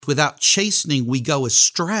Without chastening, we go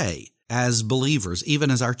astray as believers, even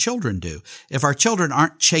as our children do. If our children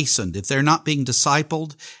aren't chastened, if they're not being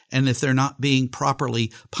discipled, and if they're not being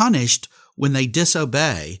properly punished when they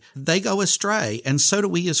disobey, they go astray, and so do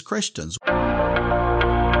we as Christians.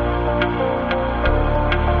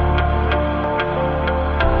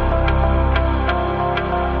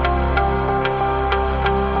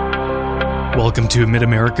 Welcome to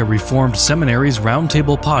Mid-America Reformed Seminary's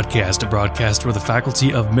Roundtable Podcast, a broadcast where the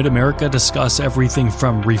faculty of Mid-America discuss everything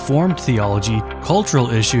from Reformed theology,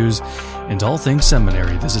 cultural issues, and all things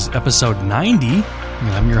seminary. This is episode 90, and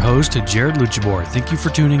I'm your host, Jared Luchabor. Thank you for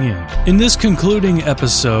tuning in. In this concluding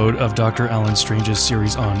episode of Dr. Alan Strange's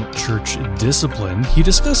series on church discipline, he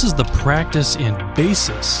discusses the practice and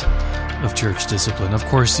basis of church discipline, of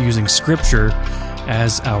course, using Scripture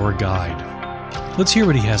as our guide. Let's hear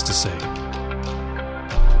what he has to say.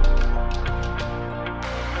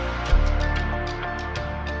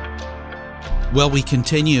 Well, we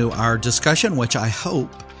continue our discussion, which I hope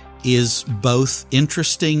is both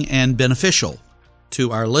interesting and beneficial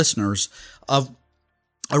to our listeners, of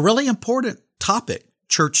a really important topic,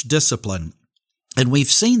 church discipline. And we've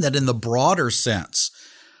seen that in the broader sense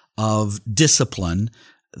of discipline,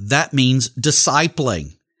 that means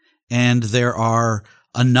discipling. And there are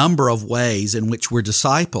a number of ways in which we're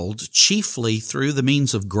discipled, chiefly through the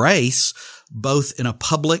means of grace, both in a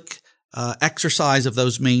public exercise of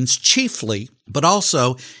those means chiefly, but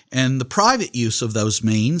also in the private use of those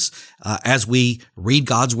means as we read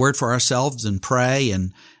God's Word for ourselves and pray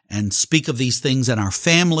and speak of these things in our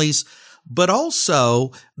families, but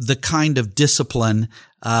also the kind of discipline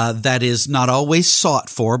that is not always sought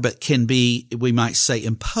for, but can be, we might say,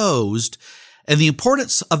 imposed, and the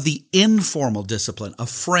importance of the informal discipline of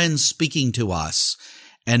friends speaking to us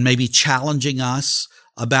and maybe challenging us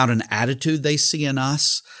about an attitude they see in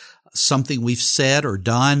us, something we've said or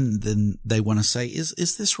done, then they want to say,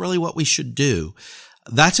 is this really what we should do?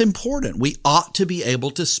 That's important. We ought to be able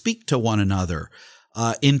to speak to one another.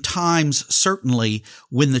 In times, certainly,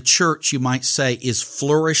 when the church, you might say, is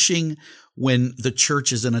flourishing, when the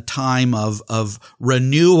church is in a time of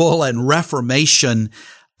renewal and reformation,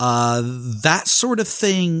 that sort of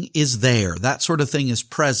thing is there. That sort of thing is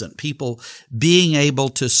present. People being able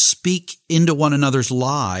to speak into one another's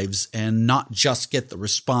lives and not just get the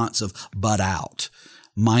response of butt out,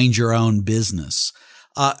 mind your own business.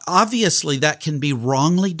 Obviously that can be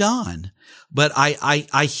wrongly done, but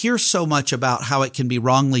I hear so much about how it can be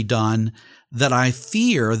wrongly done that I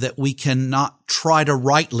fear that we cannot try to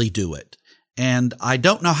rightly do it. And I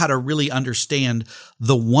don't know how to really understand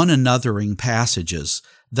the one anothering passages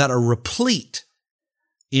that are replete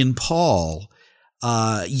in Paul.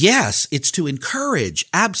 Yes, it's to encourage,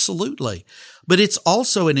 absolutely. But it's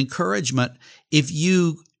also an encouragement if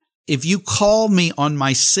you call me on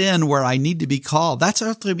my sin where I need to be called. That's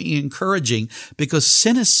ultimately encouraging, because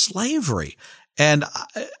sin is slavery. And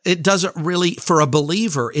it doesn't really, for a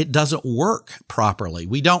believer, it doesn't work properly.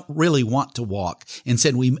 We don't really want to walk in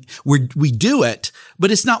sin. We do it,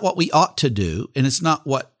 but it's not what we ought to do. And it's not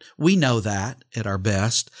what we know that at our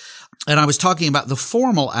best. And I was talking about the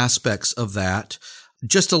formal aspects of that,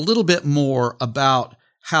 just a little bit more about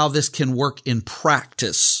how this can work in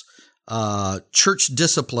practice. Church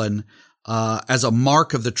discipline as a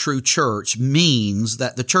mark of the true church means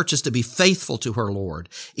that the church is to be faithful to her Lord,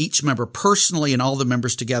 each member personally and all the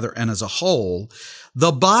members together and as a whole.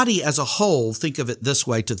 The body as a whole, think of it this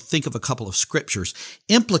way, to think of a couple of scriptures,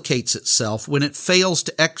 implicates itself when it fails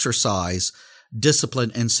to exercise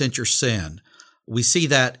discipline and censure sin. We see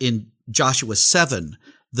that in Joshua 7.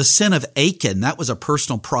 The sin of Achan, that was a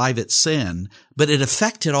personal private sin, but it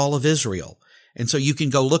affected all of Israel. And so you can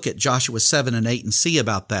go look at Joshua 7 and 8 and see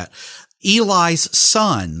about that. Eli's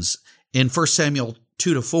sons in 1 Samuel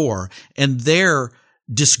 2-4 and their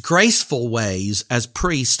disgraceful ways as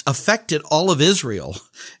priests affected all of Israel.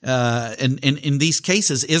 And in these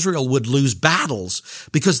cases, Israel would lose battles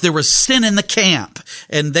because there was sin in the camp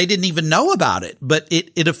and they didn't even know about it, but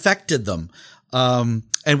it affected them. And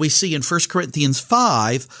we see in 1 Corinthians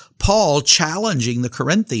 5, Paul challenging the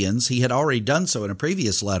Corinthians, he had already done so in a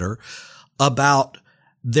previous letter, about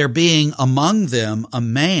there being among them a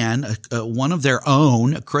man, one of their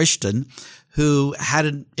own, a Christian, who had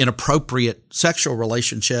an inappropriate sexual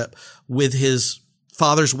relationship with his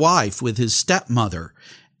father's wife, with his stepmother.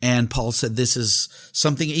 And Paul said this is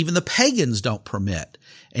something even the pagans don't permit.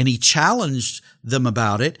 And he challenged them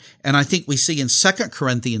about it. And I think we see in 2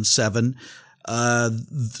 Corinthians 7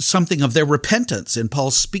 something of their repentance. And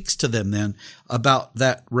Paul speaks to them then about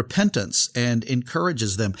that repentance and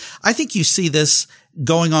encourages them. I think you see this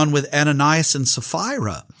going on with Ananias and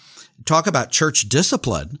Sapphira. talk about church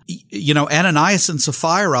discipline. Ananias and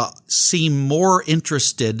Sapphira seem more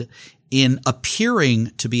interested in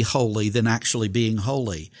appearing to be holy than actually being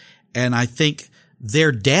holy. And I think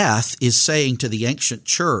their death is saying to the ancient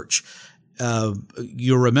church,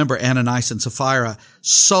 you'll remember Ananias and Sapphira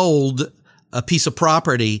sold a piece of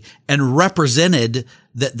property and represented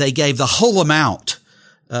that they gave the whole amount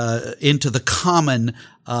into the common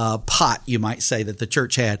pot, you might say, that the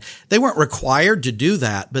church had. They weren't required to do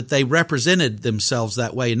that, but they represented themselves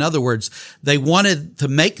that way. In other words, they wanted to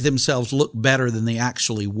make themselves look better than they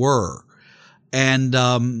actually were. And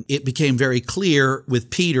it became very clear with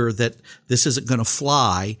Peter that this isn't going to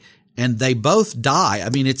fly, and they both die. I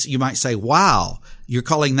mean, you might say, wow, you're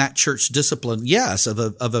calling that church discipline? Yes, of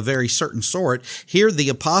a very certain sort. Here, the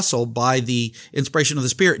apostle, by the inspiration of the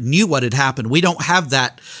Spirit, knew what had happened. We don't have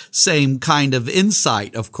that same kind of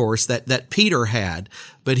insight, of course, that Peter had,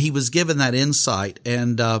 but he was given that insight.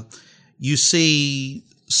 And you see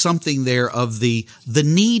something there of the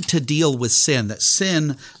need to deal with sin, that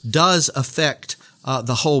sin does affect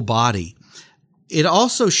the whole body. It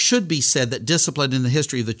also should be said that discipline in the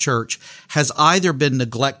history of the church has either been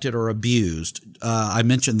neglected or abused. I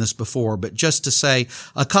mentioned this before, but just to say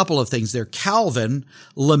a couple of things there. Calvin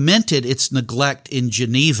lamented its neglect in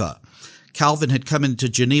Geneva. Calvin had come into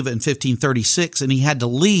Geneva in 1536, and he had to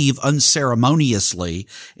leave unceremoniously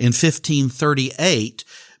in 1538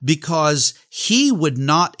 because he would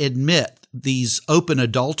not admit these open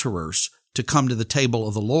adulterers to come to the table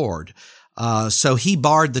of the Lord. So he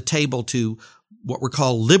barred the table to what were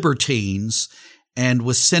called libertines and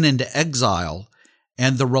was sent into exile.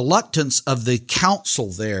 And the reluctance of the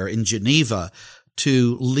council there in Geneva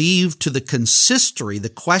to leave to the consistory the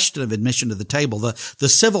question of admission to the table. The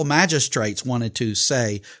civil magistrates wanted to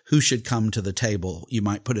say who should come to the table, you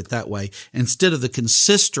might put it that way, instead of the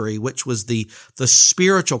consistory, which was the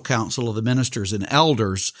spiritual council of the ministers and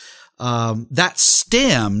elders. That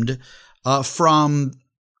stemmed from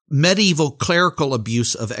medieval clerical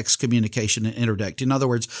abuse of excommunication and interdict. In other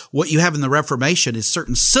words, what you have in the Reformation is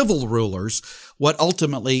certain civil rulers, what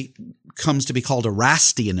ultimately comes to be called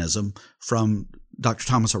Erastianism from Dr.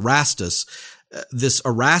 Thomas Erastus. This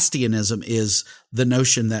Erastianism is the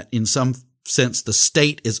notion that in some sense the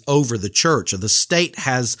state is over the church, or the state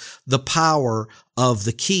has the power of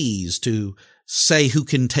the keys to say who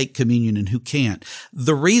can take communion and who can't.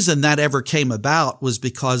 The reason that ever came about was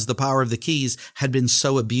because the power of the keys had been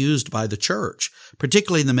so abused by the church,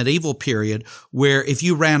 particularly in the medieval period, where if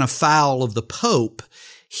you ran afoul of the Pope,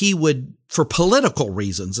 he would, for political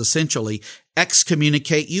reasons, essentially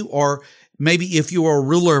excommunicate you, or maybe if you were a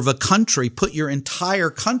ruler of a country, put your entire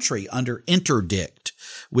country under interdict,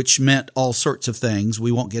 which meant all sorts of things.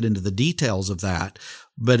 We won't get into the details of that,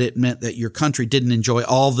 but it meant that your country didn't enjoy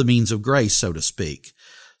all the means of grace, so to speak.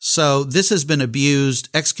 So this has been abused.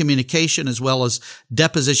 Excommunication as well as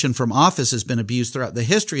deposition from office has been abused throughout the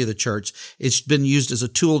history of the church. It's been used as a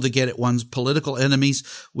tool to get at one's political enemies.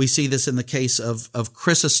 We see this in the case of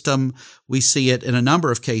Chrysostom. We see it in a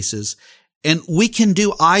number of cases. And we can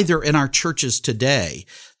do either in our churches today.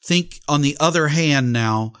 Think, on the other hand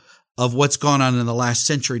now, of what's gone on in the last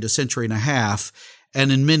century to century and a half.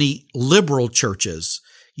 And in many liberal churches,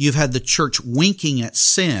 you've had the church winking at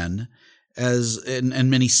sin, as in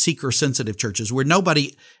many seeker-sensitive churches, where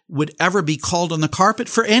nobody would ever be called on the carpet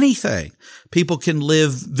for anything. People can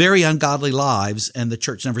live very ungodly lives, and the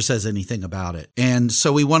church never says anything about it. And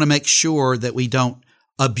so we want to make sure that we don't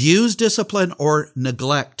abuse discipline or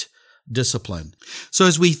neglect discipline. So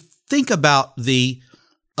as we think about the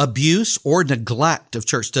abuse or neglect of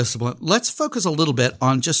church discipline, let's focus a little bit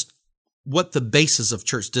on just what the basis of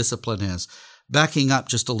church discipline is. Backing up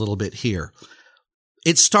just a little bit here.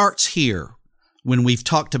 It starts here. When we've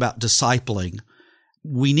talked about discipling,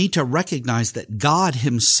 we need to recognize that God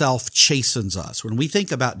himself chastens us. When we think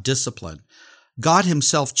about discipline, God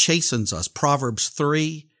himself chastens us. Proverbs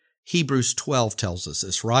 3, Hebrews 12 tells us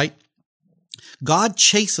this, right? God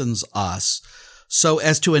chastens us so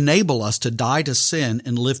as to enable us to die to sin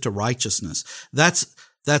and live to righteousness. That's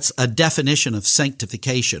a definition of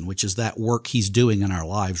sanctification, which is that work he's doing in our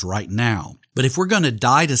lives right now. But if we're going to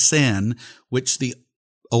die to sin, which the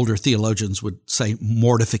older theologians would say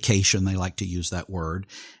mortification, they like to use that word,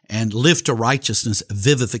 and live to righteousness,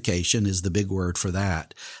 vivification is the big word for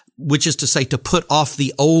that, which is to say to put off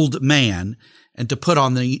the old man and to put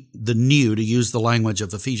on the new, to use the language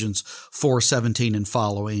of Ephesians 4:17 and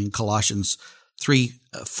following, and Colossians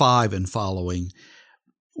 3:5 and following.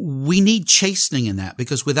 We need chastening in that,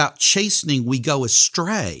 because without chastening, we go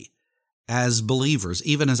astray as believers,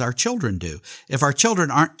 even as our children do. If our children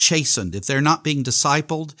aren't chastened, if they're not being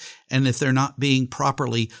discipled, and if they're not being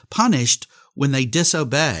properly punished when they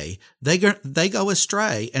disobey, they go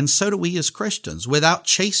astray, and so do we as Christians. Without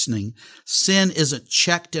chastening, sin isn't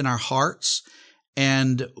checked in our hearts,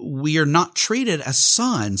 and we are not treated as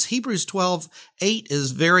sons. Hebrews 12:8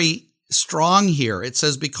 is very strong here. It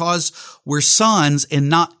says, because we're sons and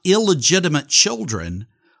not illegitimate children,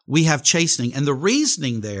 we have chastening. And the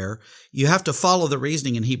reasoning there, you have to follow the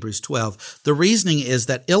reasoning in Hebrews 12. The reasoning is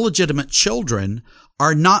that illegitimate children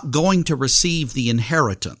are not going to receive the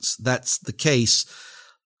inheritance. That's the case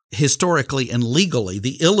historically and legally.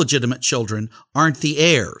 The illegitimate children aren't the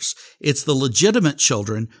heirs. It's the legitimate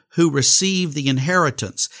children who receive the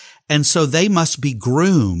inheritance. And so they must be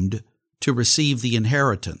groomed to receive the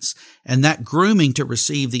inheritance. And that grooming to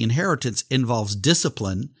receive the inheritance involves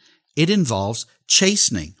discipline. It involves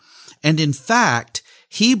chastening. And in fact,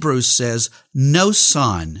 Hebrews says no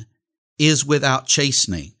son is without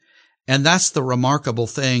chastening. And that's the remarkable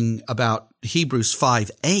thing about Hebrews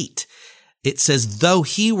 5:8. It says, though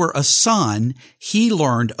he were a son, he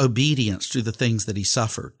learned obedience through the things that he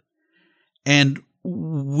suffered. And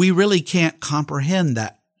we really can't comprehend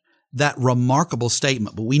that remarkable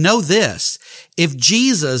statement. But we know this: if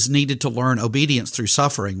Jesus needed to learn obedience through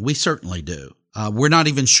suffering, we certainly do. We're not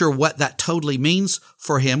even sure what that totally means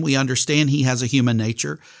for him. We understand he has a human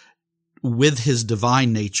nature with his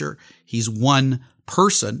divine nature. He's one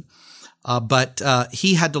person, but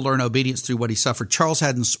he had to learn obedience through what he suffered. Charles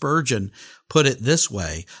Haddon Spurgeon put it this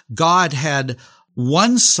way: God had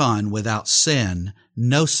one son without sin,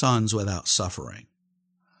 no sons without suffering.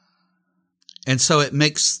 And so it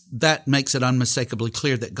makes it unmistakably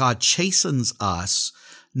clear that God chastens us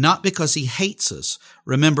not because he hates us.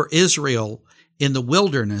 Remember, Israel in the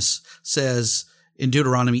wilderness says in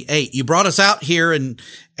Deuteronomy 8, you brought us out here and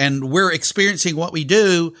we're experiencing what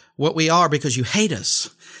we are because you hate us.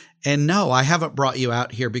 And no, I haven't brought you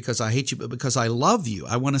out here because I hate you, but because I love you.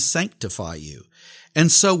 I want to sanctify you.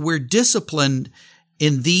 And so we're disciplined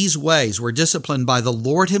in these ways. We're disciplined by the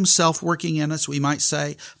Lord himself working in us, we might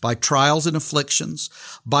say, by trials and afflictions,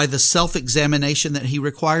 by the self-examination that he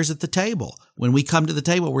requires at the table. When we come to the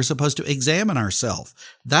table, we're supposed to examine ourselves.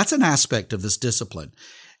 That's an aspect of this discipline.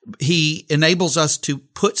 He enables us to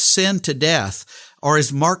put sin to death, or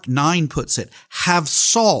as Mark 9 puts it, have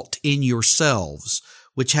salt in yourselves,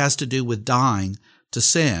 which has to do with dying to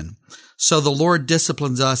sin. So the Lord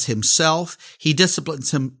disciplines us himself. He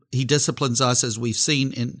disciplines us, as we've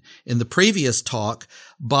seen in the previous talk,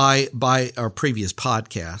 by our previous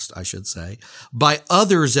podcast, I should say, by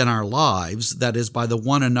others in our lives, that is, by the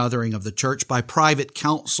one anothering of the church, by private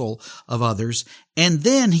counsel of others. And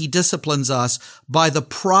then he disciplines us by the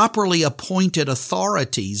properly appointed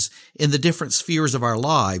authorities in the different spheres of our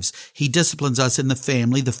lives. He disciplines us in the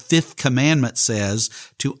family. The fifth commandment says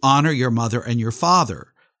to honor your mother and your father.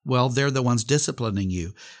 Well, they're the ones disciplining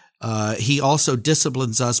you. He also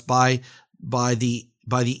disciplines us by the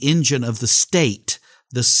engine of the state,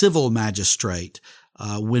 the civil magistrate.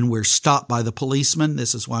 When we're stopped by the policeman,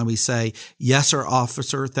 this is why we say, yes, sir,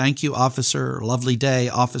 officer. Thank you, officer. Lovely day,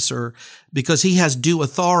 officer, because he has due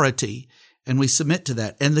authority and we submit to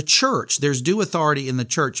that. And the church, there's due authority in the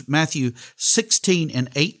church. Matthew 16 and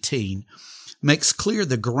 18 makes clear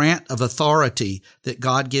the grant of authority that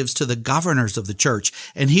God gives to the governors of the church.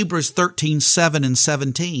 And Hebrews 13:7 and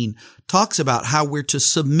 17 talks about how we're to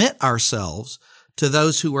submit ourselves to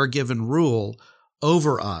those who are given rule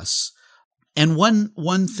over us. And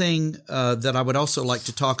one thing that I would also like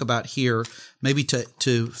to talk about here, maybe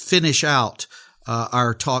to finish out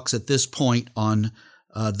our talks at this point on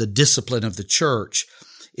the discipline of the church,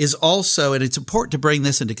 is also, and it's important to bring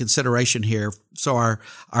this into consideration here so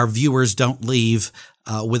our viewers don't leave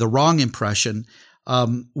with a wrong impression,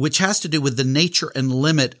 which has to do with the nature and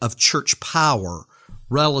limit of church power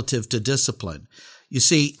relative to discipline. You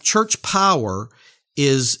see, church power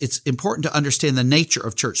it's important to understand the nature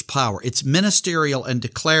of church power. It's ministerial and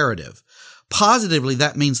declarative. Positively,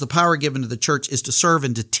 that means the power given to the church is to serve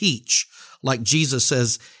and to teach, like Jesus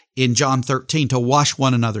says in John 13, to wash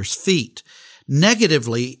one another's feet.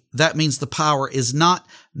 Negatively, that means the power is not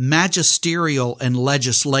magisterial and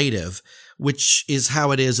legislative, which is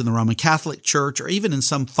how it is in the Roman Catholic Church or even in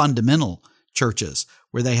some fundamental churches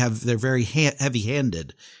where they're very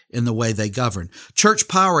heavy-handed in the way they govern. Church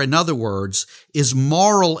power, in other words, is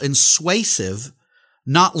moral and suasive,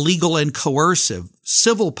 not legal and coercive.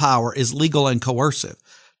 Civil power is legal and coercive.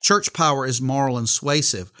 Church power is moral and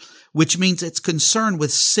suasive, which means it's concerned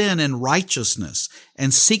with sin and righteousness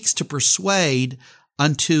and seeks to persuade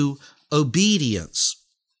unto obedience.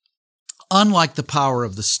 Unlike the power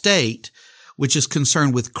of the state, which is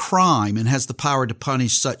concerned with crime and has the power to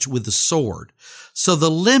punish such with the sword. So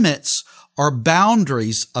the limits or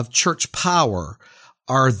boundaries of church power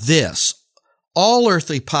are this: all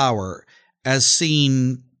earthly power, as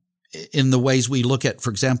seen in the ways we look at, for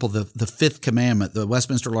example, the fifth commandment. The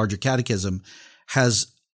Westminster Larger Catechism has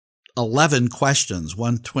 11 questions,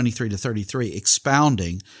 123 to 33,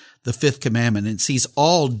 expounding the fifth commandment, and sees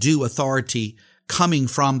all due authority coming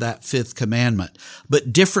from that fifth commandment,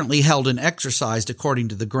 but differently held and exercised according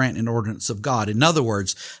to the grant and ordinance of God. In other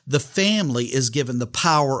words, the family is given the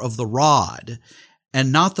power of the rod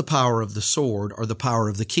and not the power of the sword or the power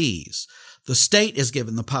of the keys. The state is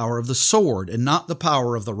given the power of the sword and not the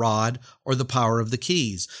power of the rod or the power of the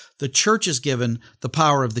keys. The church is given the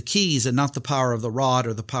power of the keys and not the power of the rod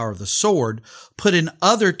or the power of the sword. Put in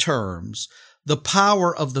other terms, the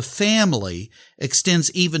power of the family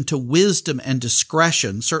extends even to wisdom and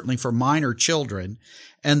discretion, certainly for minor children,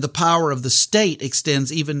 and the power of the state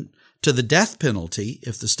extends even to the death penalty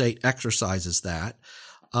if the state exercises that.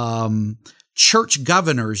 Church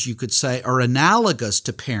governors, you could say, are analogous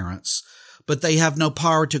to parents, but they have no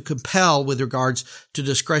power to compel with regards to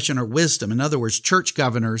discretion or wisdom. In other words, church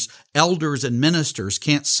governors, elders, and ministers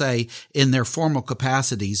can't say in their formal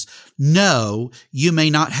capacities, no, you may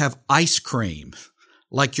not have ice cream.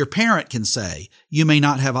 Like your parent can say, you may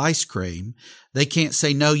not have ice cream. They can't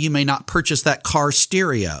say, no, you may not purchase that car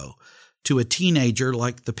stereo to a teenager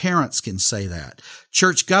like the parents can say that.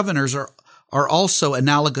 Church governors are also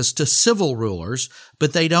analogous to civil rulers,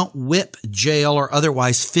 but they don't whip, jail, or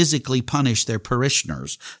otherwise physically punish their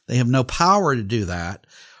parishioners. They have no power to do that.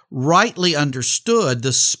 Rightly understood,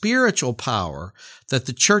 the spiritual power that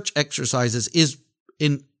the church exercises is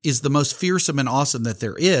the most fearsome and awesome that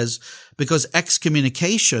there is, because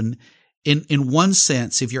excommunication, in one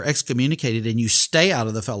sense, if you're excommunicated and you stay out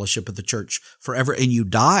of the fellowship of the church forever and you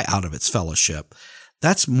die out of its fellowship,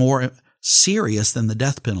 that's more serious than the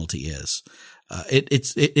death penalty is.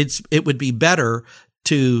 It would be better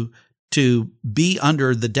to be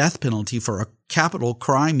under the death penalty for a capital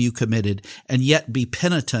crime you committed and yet be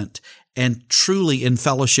penitent and truly in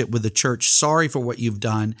fellowship with the church, sorry for what you've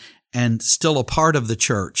done and still a part of the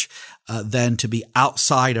church, than to be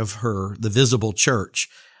outside of her, the visible church,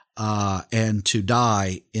 and to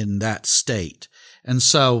die in that state. And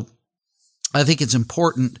so I think it's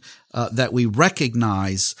important that we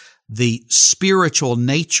recognize the spiritual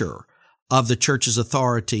nature of the church's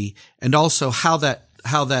authority, and also how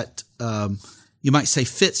that you might say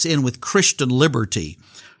fits in with Christian liberty,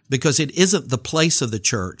 because it isn't the place of the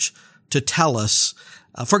church to tell us.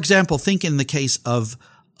 For example, think in the case of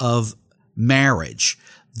marriage,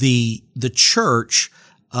 the church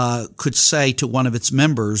could say to one of its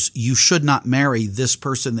members, you should not marry this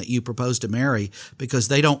person that you propose to marry because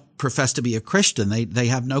they don't profess to be a Christian. They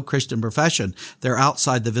have no Christian profession. They're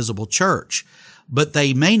outside the visible church. But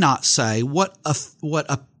they may not say what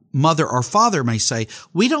a mother or father may say.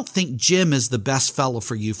 We don't think Jim is the best fellow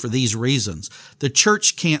for you for these reasons. The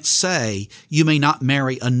church can't say you may not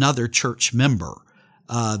marry another church member.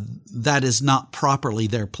 That is not properly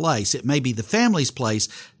their place. It may be the family's place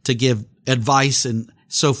to give advice and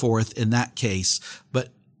so forth in that case, but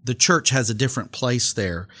the church has a different place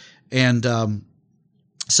there. And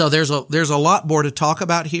so there's a lot more to talk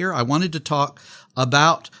about here. I wanted to talk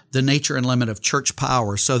about the nature and limit of church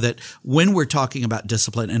power so that when we're talking about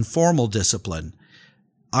discipline and formal discipline,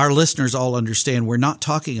 our listeners all understand we're not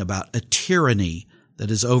talking about a tyranny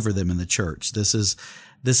that is over them in the church. This is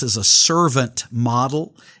a servant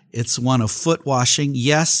model. It's one of foot washing.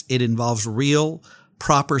 Yes, it involves real,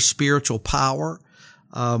 proper spiritual power.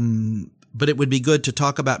 But it would be good to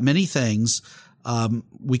talk about many things.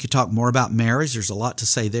 We could talk more about marriage. There's a lot to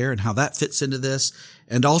say there and how that fits into this,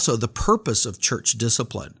 and also the purpose of church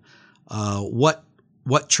discipline. What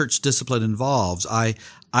church discipline involves. I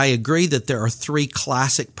agree that there are three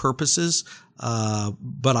classic purposes,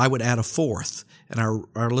 but I would add a fourth, and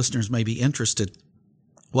our listeners may be interested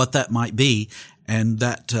what that might be, and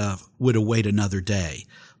that would await another day.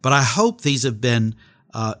 But I hope these have been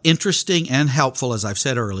interesting and helpful, as I've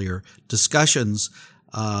said earlier, discussions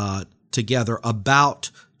together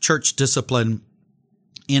about church discipline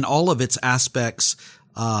in all of its aspects,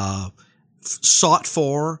 sought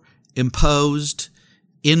for, imposed,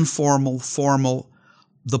 informal, formal.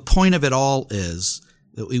 The point of it all is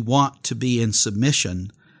that we want to be in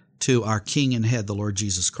submission to our King and Head, the Lord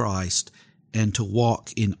Jesus Christ, and to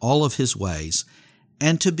walk in all of his ways,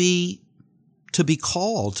 and to be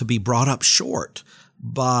called, to be brought up short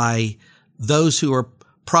by those who are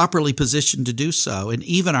properly positioned to do so, and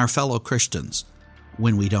even our fellow Christians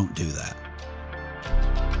when we don't do that.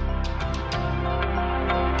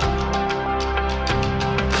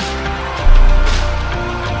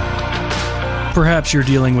 Perhaps you're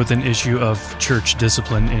dealing with an issue of church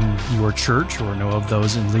discipline in your church or know of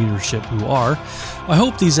those in leadership who are. I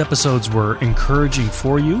hope these episodes were encouraging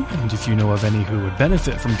for you, and if you know of any who would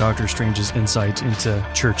benefit from Dr. Strange's insight into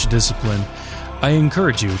church discipline, I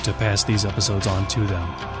encourage you to pass these episodes on to them.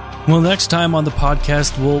 Well, next time on the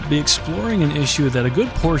podcast, we'll be exploring an issue that a good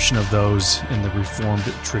portion of those in the Reformed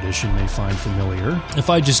tradition may find familiar. If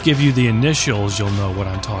I just give you the initials, you'll know what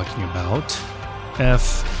I'm talking about.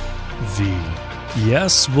 FV.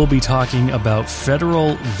 Yes, we'll be talking about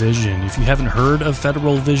federal vision. If you haven't heard of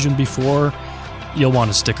federal vision before, you'll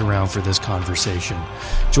want to stick around for this conversation.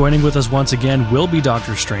 Joining with us once again will be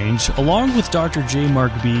Dr. Strange, along with Dr. J.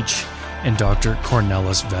 Mark Beach and Dr.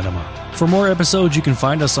 Cornelis Venema. For more episodes, you can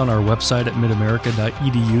find us on our website at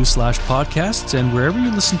midamerica.edu/podcasts and wherever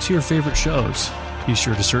you listen to your favorite shows. Be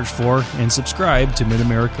sure to search for and subscribe to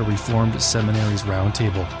Mid-America Reformed Seminaries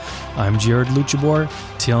Roundtable. I'm Jared Luchabor.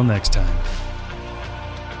 Till next time.